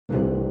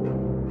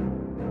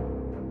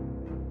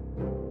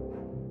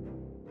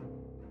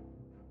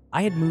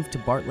I had moved to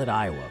Bartlett,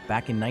 Iowa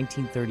back in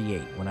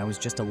 1938 when I was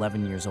just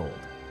 11 years old.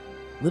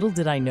 Little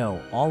did I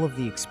know all of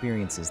the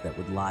experiences that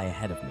would lie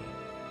ahead of me.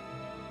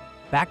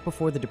 Back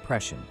before the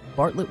Depression,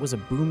 Bartlett was a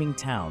booming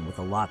town with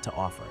a lot to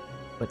offer,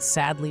 but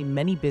sadly,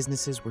 many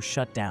businesses were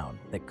shut down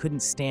that couldn't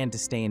stand to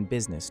stay in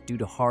business due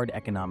to hard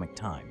economic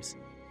times.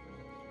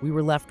 We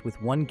were left with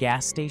one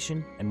gas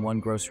station and one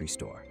grocery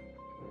store.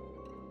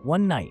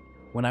 One night,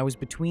 when I was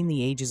between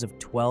the ages of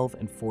 12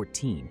 and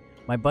 14,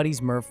 my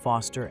buddies Merv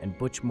and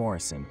Butch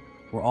Morrison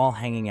were all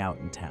hanging out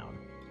in town.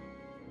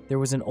 There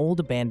was an old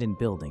abandoned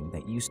building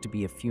that used to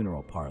be a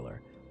funeral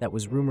parlor that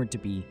was rumored to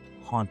be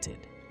haunted.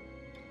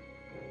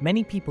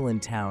 Many people in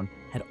town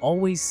had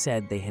always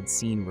said they had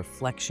seen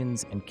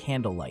reflections and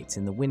candlelights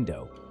in the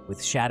window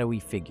with shadowy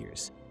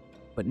figures,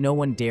 but no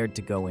one dared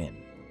to go in.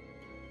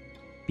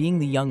 Being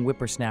the young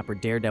whippersnapper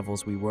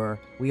daredevils we were,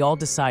 we all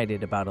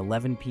decided about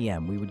 11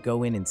 p.m. we would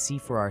go in and see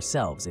for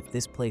ourselves if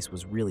this place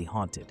was really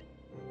haunted.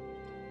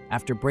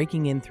 After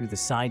breaking in through the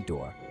side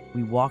door,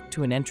 we walked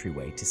to an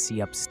entryway to see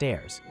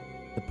upstairs,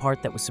 the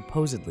part that was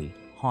supposedly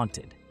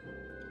haunted.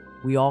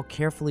 We all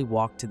carefully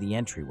walked to the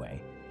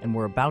entryway and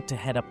were about to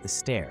head up the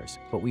stairs,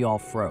 but we all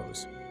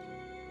froze.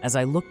 As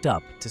I looked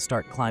up to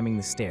start climbing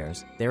the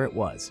stairs, there it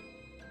was.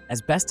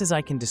 As best as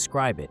I can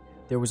describe it,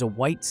 there was a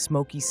white,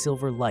 smoky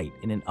silver light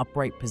in an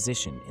upright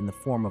position in the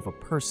form of a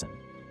person.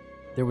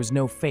 There was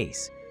no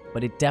face,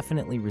 but it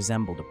definitely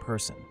resembled a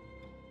person.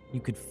 You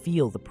could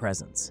feel the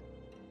presence.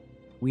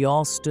 We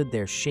all stood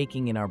there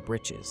shaking in our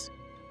britches.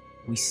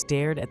 We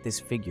stared at this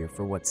figure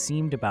for what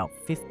seemed about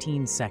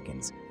 15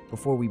 seconds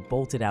before we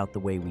bolted out the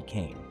way we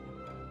came.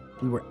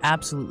 We were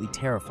absolutely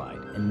terrified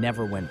and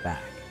never went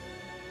back.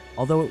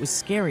 Although it was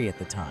scary at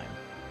the time,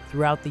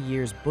 throughout the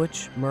years,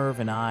 Butch,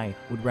 Merv, and I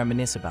would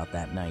reminisce about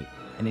that night,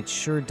 and it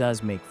sure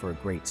does make for a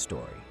great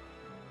story.